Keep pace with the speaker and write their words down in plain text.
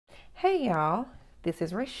Hey y'all, this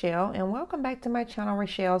is Rachel and welcome back to my channel,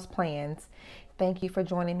 Rachel's Plans. Thank you for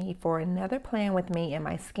joining me for another plan with me in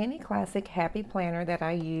my Skinny Classic Happy Planner that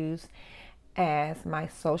I use as my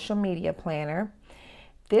social media planner.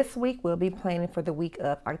 This week we'll be planning for the week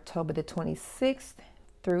of October the 26th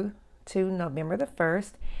through to November the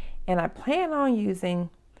 1st, and I plan on using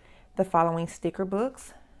the following sticker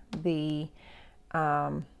books. I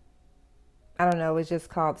don't know, it's just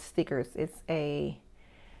called Stickers. It's a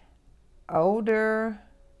older,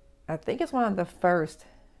 I think it's one of the first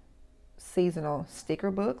seasonal sticker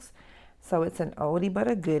books, so it's an oldie but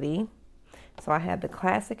a goodie. So I have the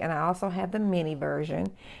classic and I also have the mini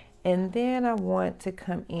version, and then I want to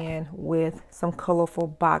come in with some colorful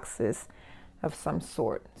boxes of some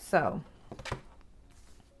sort. So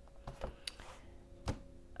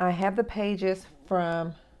I have the pages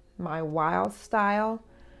from my Wild Style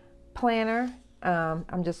planner.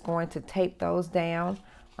 I'm just going to tape those down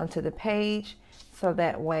onto the page so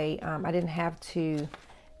that way I didn't have to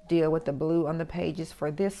deal with the blue on the pages for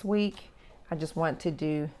this week. I just want to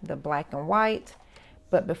do the black and white.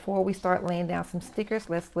 But before we start laying down some stickers,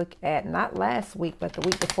 let's look at not last week but the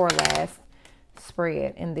week before last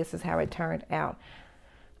spread, and this is how it turned out.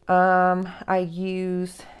 I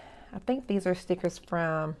think these are stickers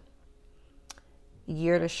from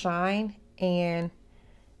Year to Shine, and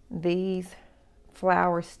these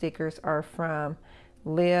flower stickers are from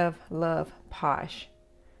Live Love Posh.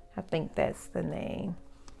 I think that's the name.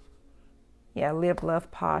 Yeah, Live Love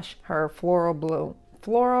Posh, her Floral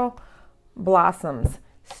Blossoms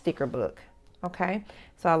sticker book. Okay,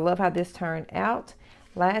 so I love how this turned out.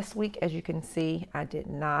 Last week, as you can see, I did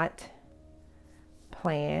not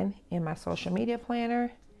plan in my social media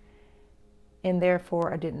planner, and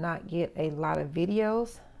therefore I did not get a lot of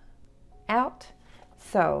videos out.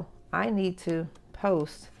 So I need to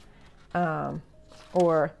post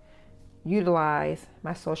or utilize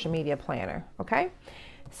my social media planner. Okay,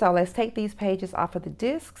 so let's take these pages off of the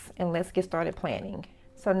discs and let's get started planning.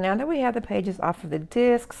 So now that we have the pages off of the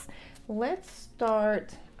discs, let's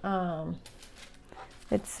start.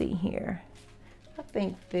 Let's see here. I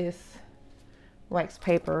think this wax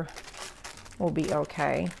paper will be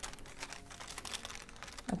okay.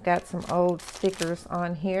 I've got some old stickers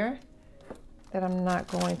on here that I'm not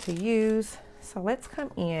going to use. So let's come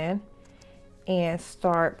in and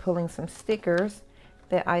start pulling some stickers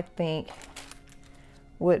that I think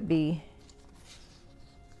would be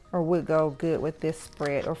or would go good with this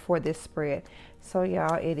spread or for this spread. So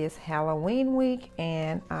y'all, it is Halloween week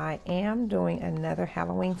and I am doing another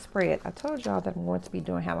Halloween spread. I told y'all that I'm going to be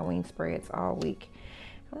doing Halloween spreads all week.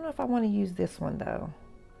 I don't know if I want to use this one though.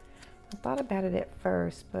 I thought about it at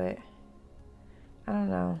first, but I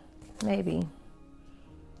don't know. Maybe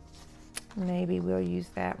we'll use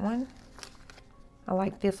that one. I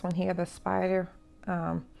like this one here, the spider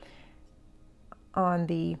on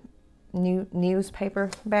the new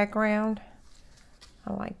newspaper background.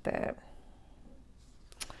 I like that.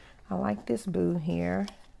 I like this boo here.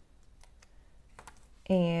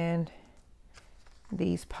 And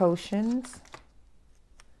these potions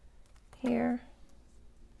here.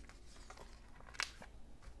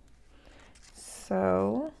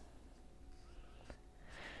 So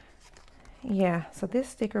yeah, so this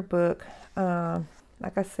sticker book,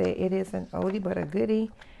 like I said, it is an oldie but a goodie.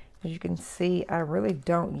 As you can see, I really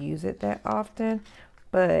don't use it that often,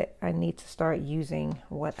 but I need to start using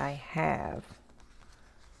what I have.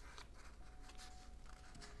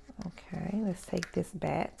 Okay, let's take this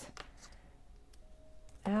bat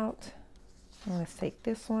out. And let's take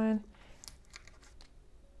this one.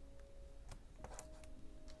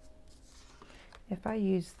 If I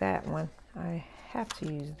use that one, I have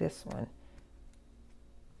to use this one.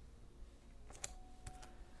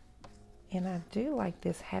 And I do like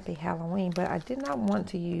this Happy Halloween, but I did not want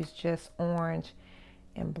to use just orange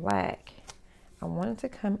and black. I wanted to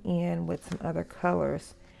come in with some other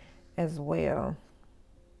colors as well.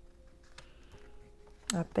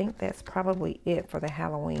 I think that's probably it for the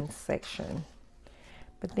Halloween section.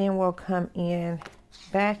 But then we'll come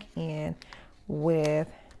back in with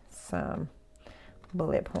some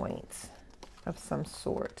bullet points of some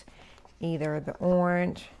sort. Either the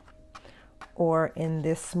orange, or in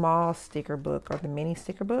this small sticker book or the mini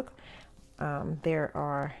sticker book, there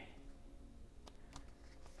are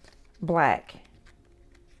black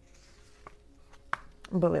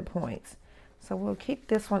bullet points. So we'll keep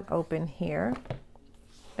this one open here.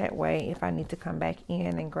 That way, if I need to come back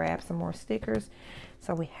in and grab some more stickers.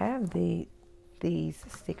 So we have these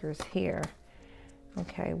stickers here,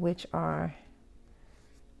 okay, which are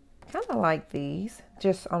kind of like these,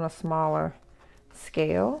 just on a smaller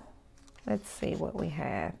scale. Let's see what we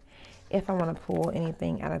have. if I want to pull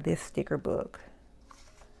anything out of this sticker book.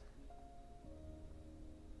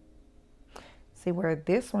 See where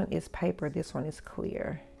this one is paper, this one is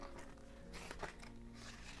clear.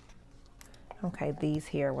 Okay, these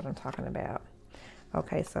here are what I'm talking about.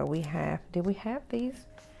 Okay, so we have, did we have these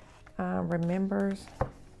remembers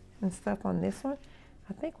and stuff on this one?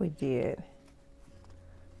 I think we did.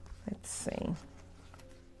 Let's see.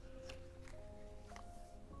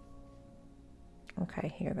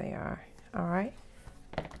 Okay, here they are. All right.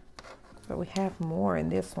 So we have more in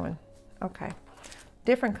this one. Okay,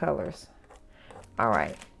 different colors. All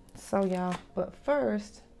right, so y'all, but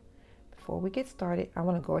first, before we get started, I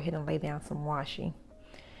want to go ahead and lay down some washi.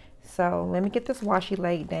 So let me get this washi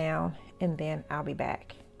laid down and then I'll be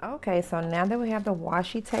back. Okay, so now that we have the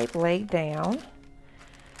washi tape laid down,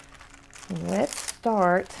 let's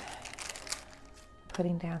start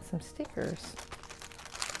putting down some stickers.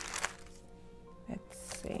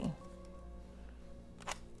 Let's see.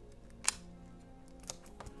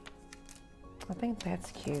 I think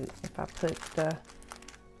that's cute if I put the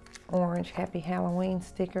orange Happy Halloween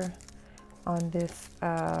sticker on this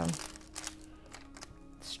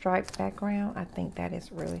striped background. I think that is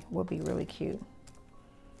will be really cute.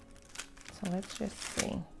 So let's just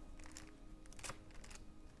see.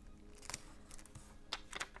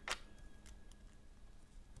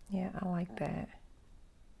 Yeah, I like that.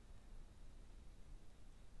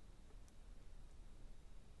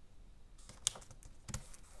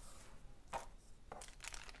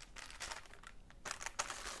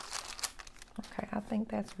 Okay, I think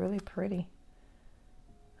that's really pretty.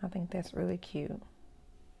 I think that's really cute.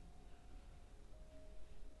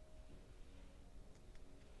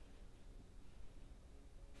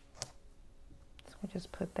 So we'll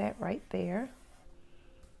just put that right there.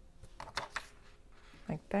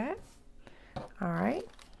 Like that. All right.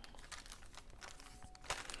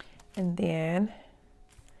 And then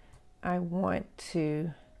I want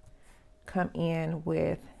to come in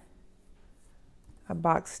with a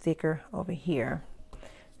box sticker over here.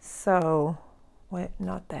 So, what,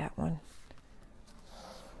 not that one.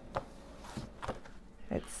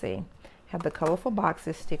 Let's see. Have the Colorful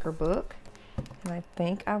Boxes sticker book. And I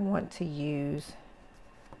think I want to use,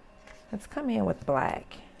 let's come in with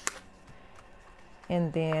black.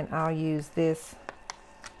 And then I'll use this.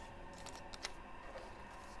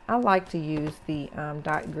 I like to use the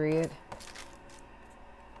dot grid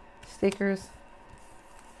stickers.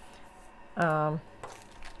 I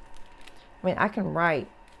mean, I can write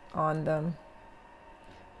on them.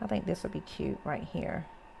 I think this would be cute right here.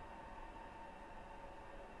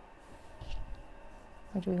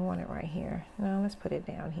 Or do we want it right here? No, let's put it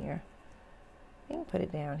down here. We can put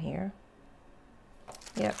it down here.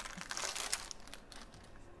 Yep.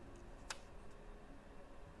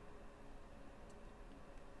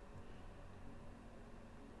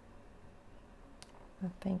 I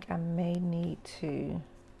think I may need to,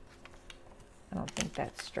 I don't think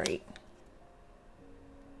that's straight.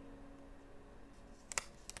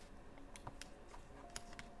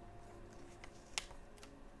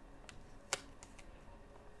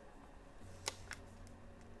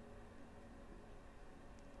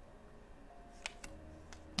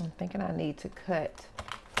 I'm thinking I need to cut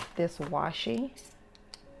this washi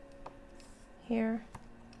here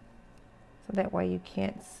so that way you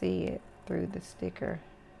can't see it through the sticker.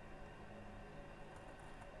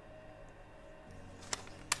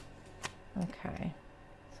 Okay,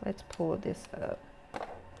 so let's pull this up.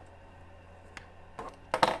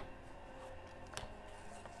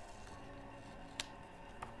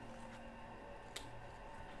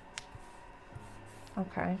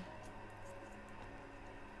 Okay.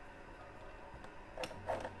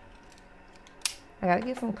 I gotta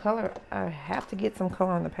get some color. I have to get some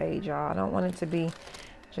color on the page, y'all. I don't want it to be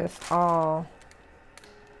just all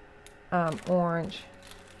orange,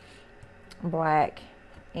 black,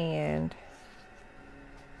 and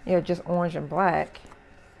just orange and black.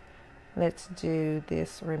 Let's do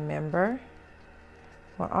this remember.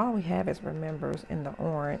 Well, all we have is remembers in the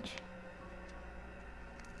orange.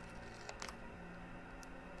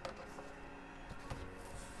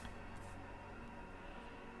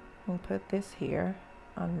 And put this here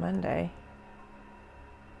on Monday.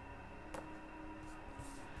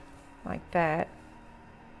 Like that.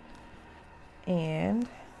 And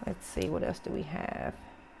let's see, what else do we have?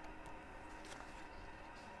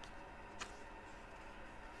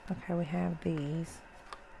 Okay, we have these.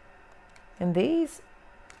 And these,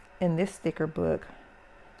 in this sticker book,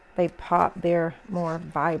 they pop, they're more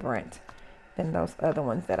vibrant than those other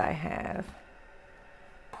ones that I have.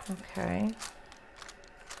 Okay.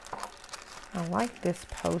 I like this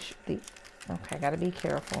post. Okay, gotta be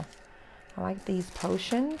careful. I like these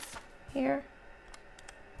potions here.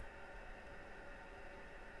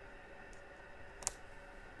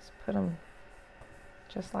 Let's put them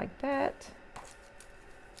just like that.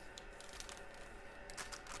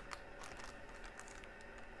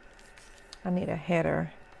 I need a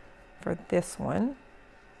header for this one.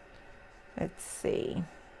 Let's see.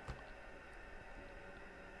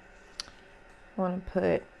 I want to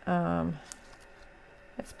put,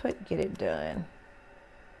 let's put get it done.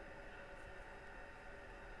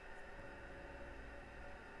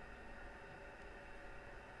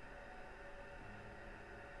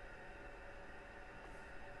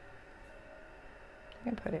 I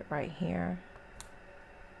can put it right here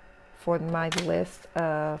for my list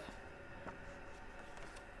of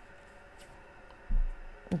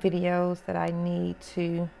videos that I need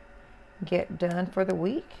to get done for the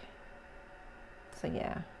week. So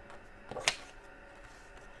yeah, if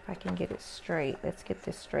I can get it straight, let's get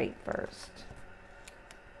this straight first.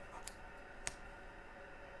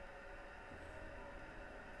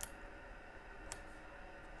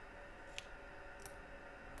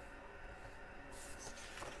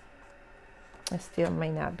 It still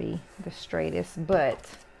may not be the straightest, but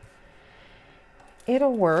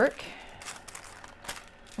it'll work.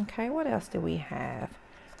 Okay, what else do we have?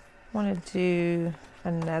 I want to do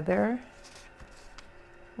another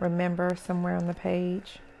remember somewhere on the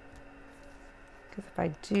page, because if I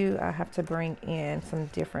do, I have to bring in some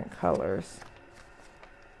different colors.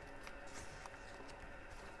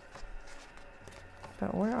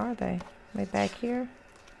 But where are they? Are they back here?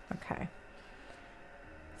 Okay.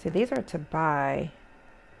 See, these are to buy.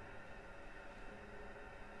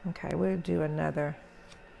 Okay, we'll do another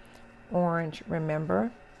orange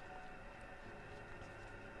remember.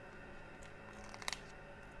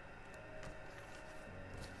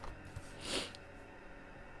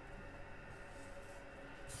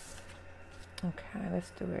 Okay,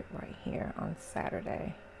 let's do it right here on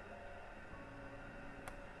Saturday.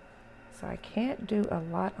 So I can't do a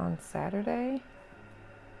lot on Saturday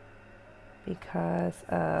because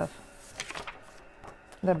of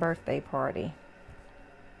the birthday party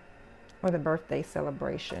or the birthday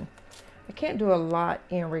celebration. I can't do a lot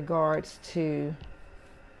in regards to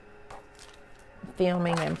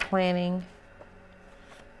filming and planning.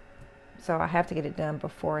 So I have to get it done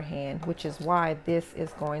beforehand, which is why this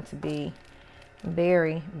is going to be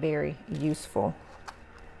very, very useful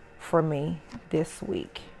for me this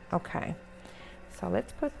week. Okay, so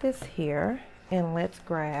let's put this here and let's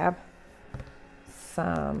grab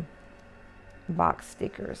some box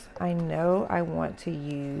stickers. I know I want to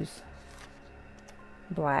use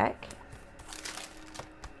black.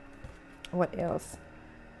 What else?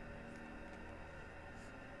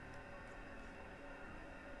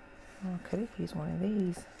 Oh, could have used one of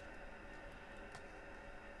these.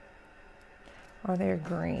 Are there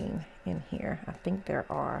green in here? I think there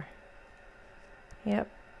are. Yep.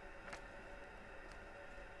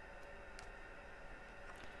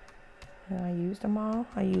 And I used them all.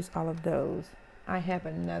 I used all of those. I have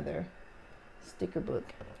another sticker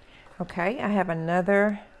book. Okay, I have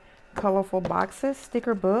another colorful boxes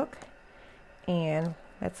sticker book. And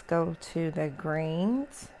let's go to the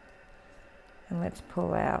greens. And let's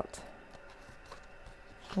pull out.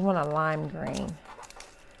 I want a lime green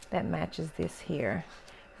that matches this here.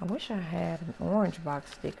 I wish I had an orange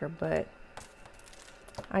box sticker, but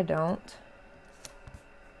I don't.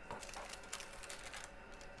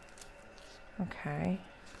 Okay.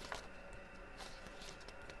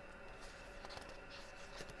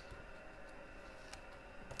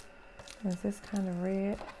 Is this kind of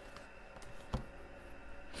red?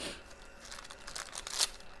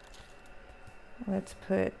 Let's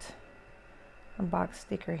put a box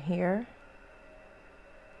sticker here.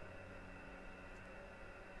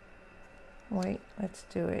 Wait, let's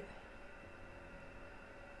do it.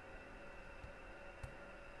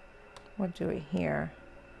 We'll do it here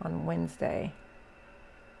on Wednesday.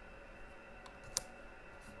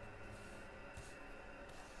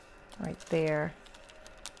 Right there.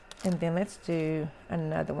 And then let's do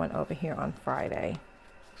another one over here on Friday.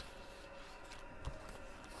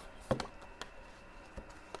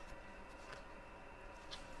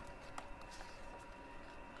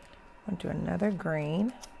 I'll do another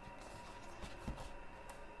green.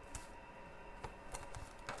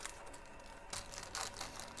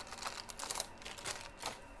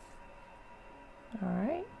 All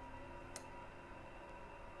right.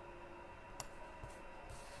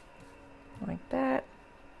 Like that.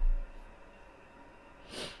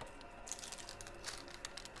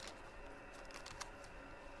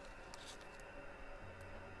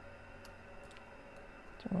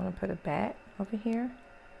 Do you want to put a bat over here?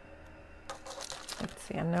 Let's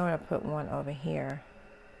see, I know I put one over here.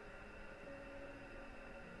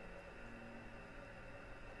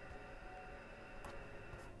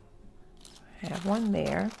 Have one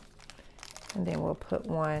there, and then we'll put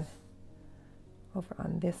one over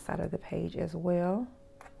on this side of the page as well.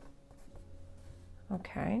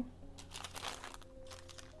 Okay.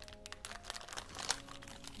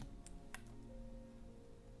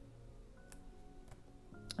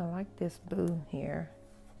 I like this blue here.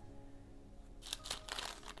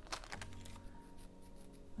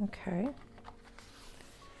 Okay.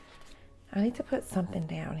 I need to put something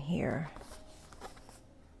down here.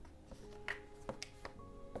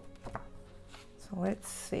 So let's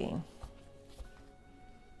see.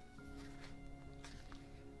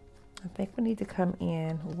 I think we need to come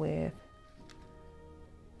in with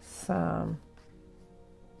some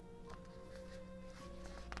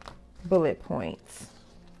bullet points.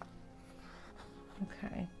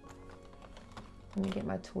 Okay. Let me get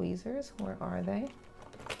my tweezers. Where are they?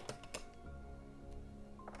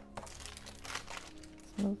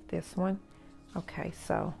 Let's move this one. Okay,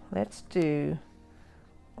 so let's do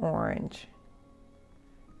orange.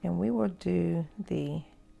 And we will do the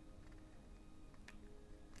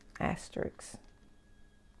asterisks.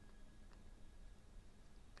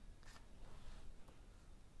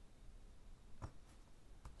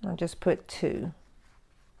 I'll just put 2.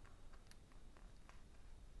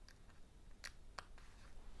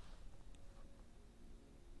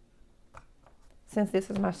 Since this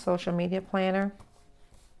is my social media planner,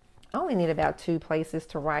 I only need about 2 places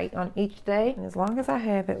to write on each day. And as long as I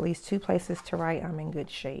have at least 2 places to write, I'm in good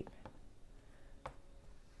shape.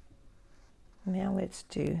 Now let's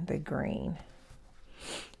do the green.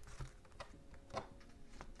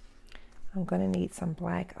 I'm going to need some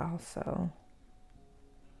black also.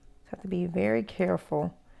 Have to be very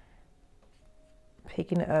careful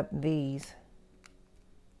picking up these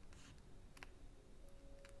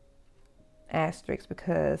asterisks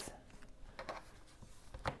because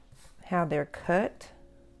how they're cut.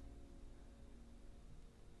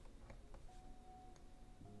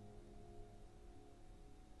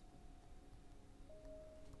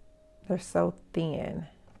 They're so thin.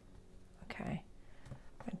 Okay,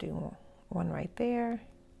 I do one right there.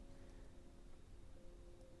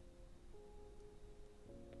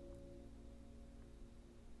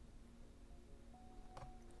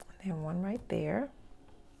 And then one right there.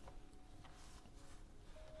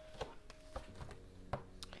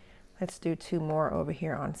 Let's do 2 more over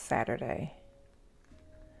here on Saturday.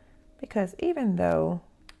 Because even though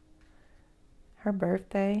her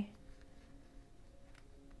birthday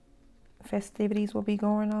festivities will be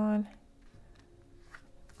going on,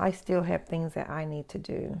 I still have things that I need to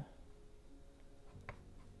do.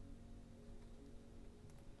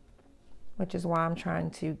 Which is why I'm trying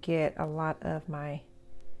to get a lot of my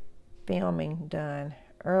filming done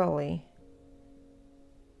early.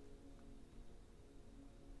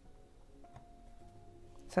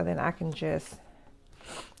 So then I can just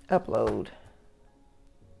upload.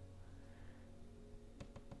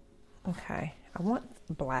 Okay, I want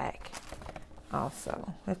black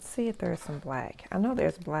also. Let's see if there's some black. I know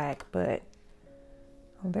there's black, but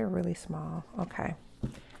oh, they're really small. Okay,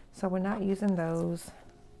 so we're not using those.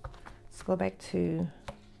 Let's go back to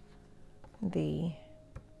the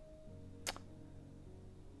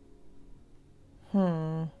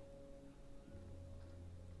I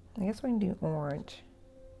guess we can do orange.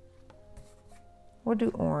 We'll do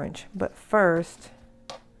orange, but first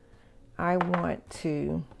I want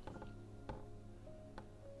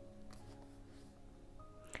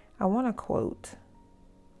a quote.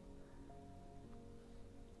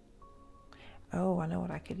 Oh, I know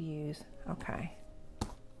what I could use. Okay.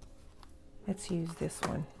 Let's use this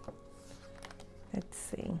one. Let's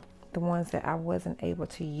see. The ones that I wasn't able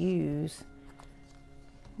to use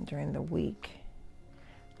during the week.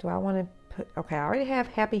 Do I want to put, okay, I already have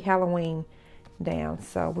Happy Halloween down,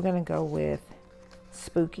 so we're going to go with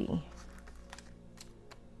spooky.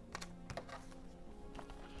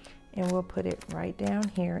 And we'll put it right down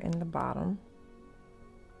here in the bottom.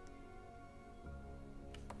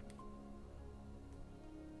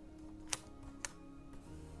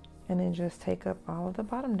 And then just take up all of the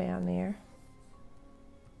bottom down there.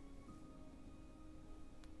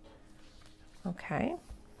 Okay.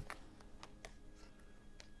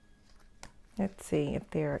 Let's see if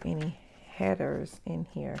there are any headers in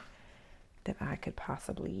here that I could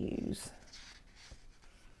possibly use.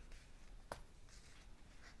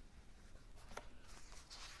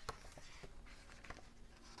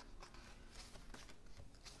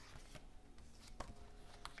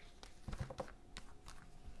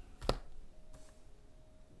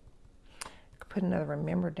 put another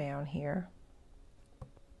remember down here.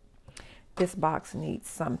 This box needs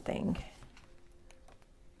something.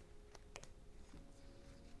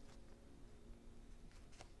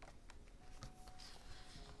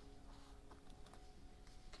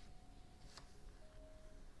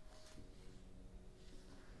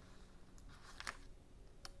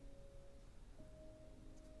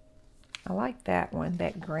 I like that one,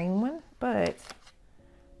 that green one, but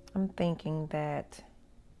I'm thinking that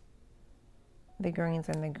the greens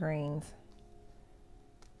and the greens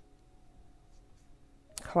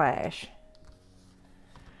clash.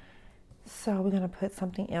 So we're going to put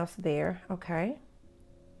something else there, okay?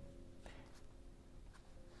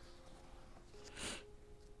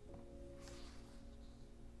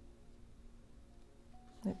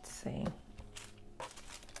 Let's see.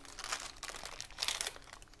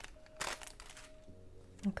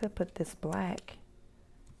 I could put this black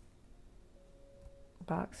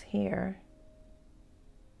box here.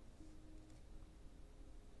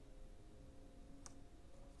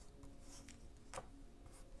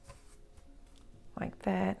 Like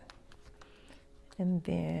that. And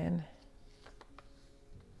then,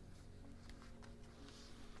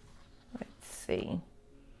 let's see.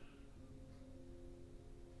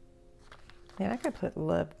 Then I could put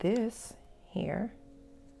love this here.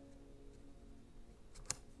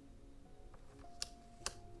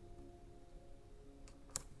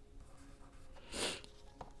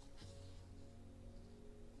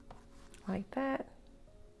 Like that.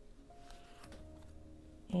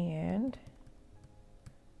 And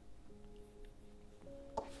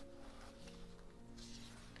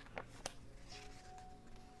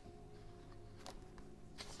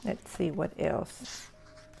let's see, what else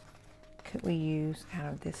could we use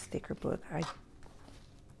out of this sticker book? I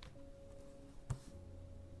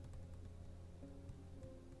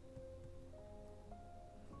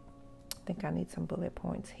think I need some bullet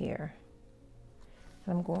points here.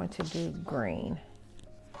 I'm going to do green.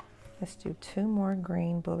 Let's do 2 more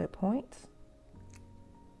green bullet points.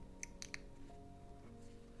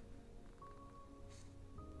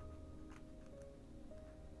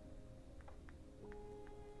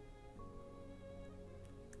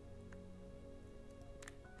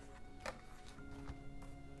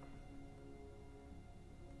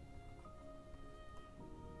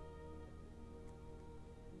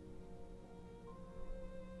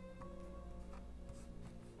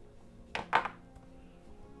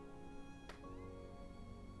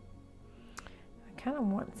 Kind of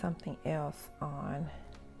want something else on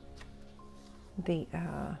the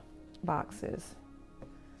boxes,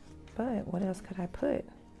 but what else could I put?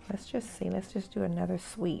 Let's just see. Let's just do another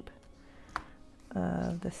sweep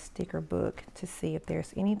of the sticker book to see if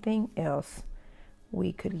there's anything else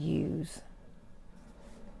we could use.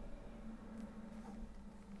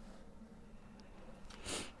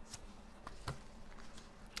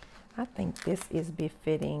 I think this is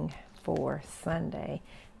befitting for Sunday.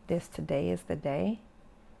 Today is the day,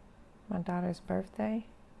 my daughter's birthday,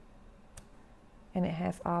 and it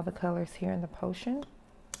has all the colors here in the potion.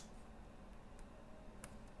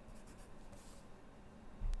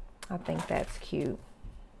 I think that's cute.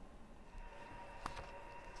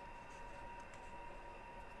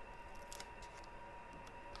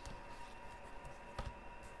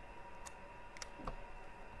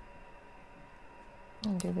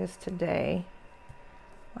 I'll do this today,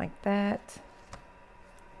 like that.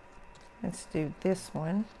 Let's do this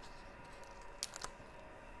one.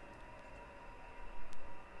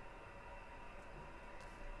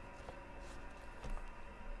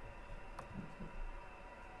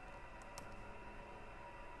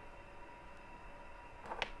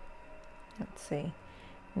 Let's see.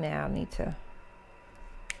 Now I need to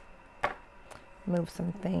move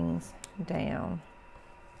some things down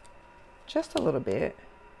just a little bit.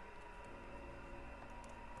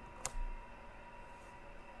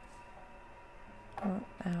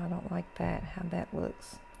 I don't like that, how that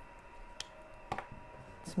looks.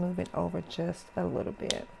 Let's move it over just a little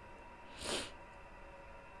bit.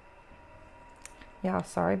 Y'all,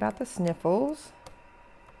 sorry about the sniffles.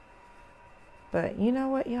 But you know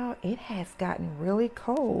what, y'all? It has gotten really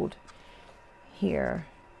cold here.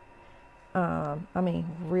 I mean,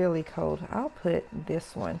 really cold. I'll put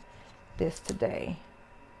this today.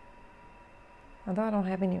 Although I don't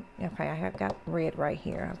have any, okay, I have got red right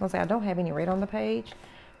here. I was gonna say I don't have any red on the page,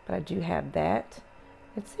 but I do have that.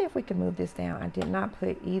 Let's see if we can move this down. I did not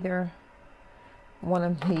put either one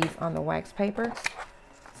of these on the wax paper.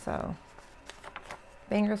 So,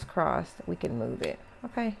 fingers crossed we can move it.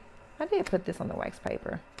 Okay, I did put this on the wax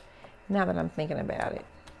paper, now that I'm thinking about it.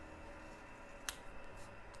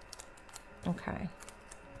 Okay.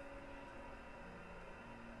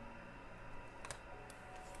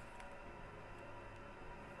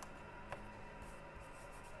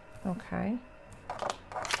 Okay.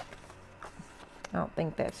 I don't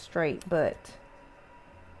think that's straight, but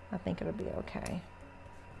I think it'll be okay.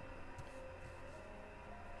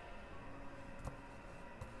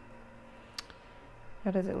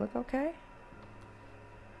 Now, does it look okay?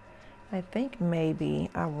 I think maybe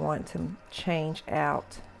I want to change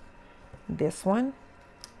out this one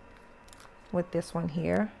with this one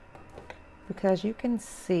here, because you can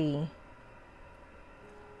see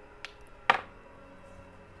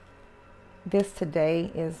this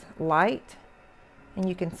today is light and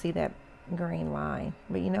you can see that green line,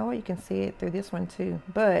 but you know what, you can see it through this one too,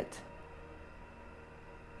 but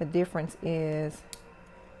the difference is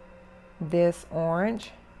this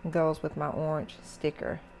orange goes with my orange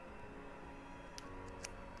sticker,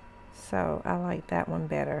 so I like that one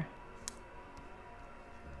better.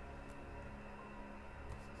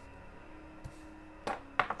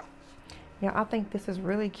 Yeah, I think this is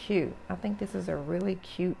really cute. I think this is a really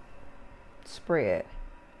cute spread.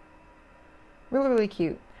 Really, really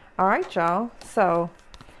cute. All right, y'all. So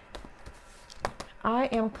I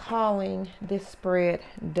am calling this spread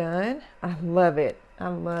done. I love it. I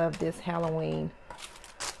love this Halloween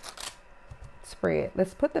spread.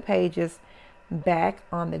 Let's put the pages back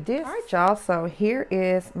on the disc. All right, y'all. So here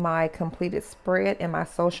is my completed spread in my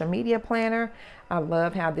social media planner. I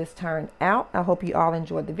love how this turned out. I hope you all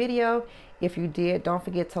enjoyed the video. If you did, don't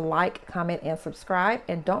forget to like, comment, and subscribe.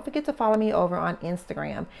 And don't forget to follow me over on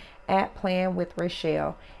Instagram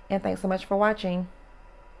 @PlanWithRachel. And thanks so much for watching.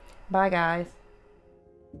 Bye, guys.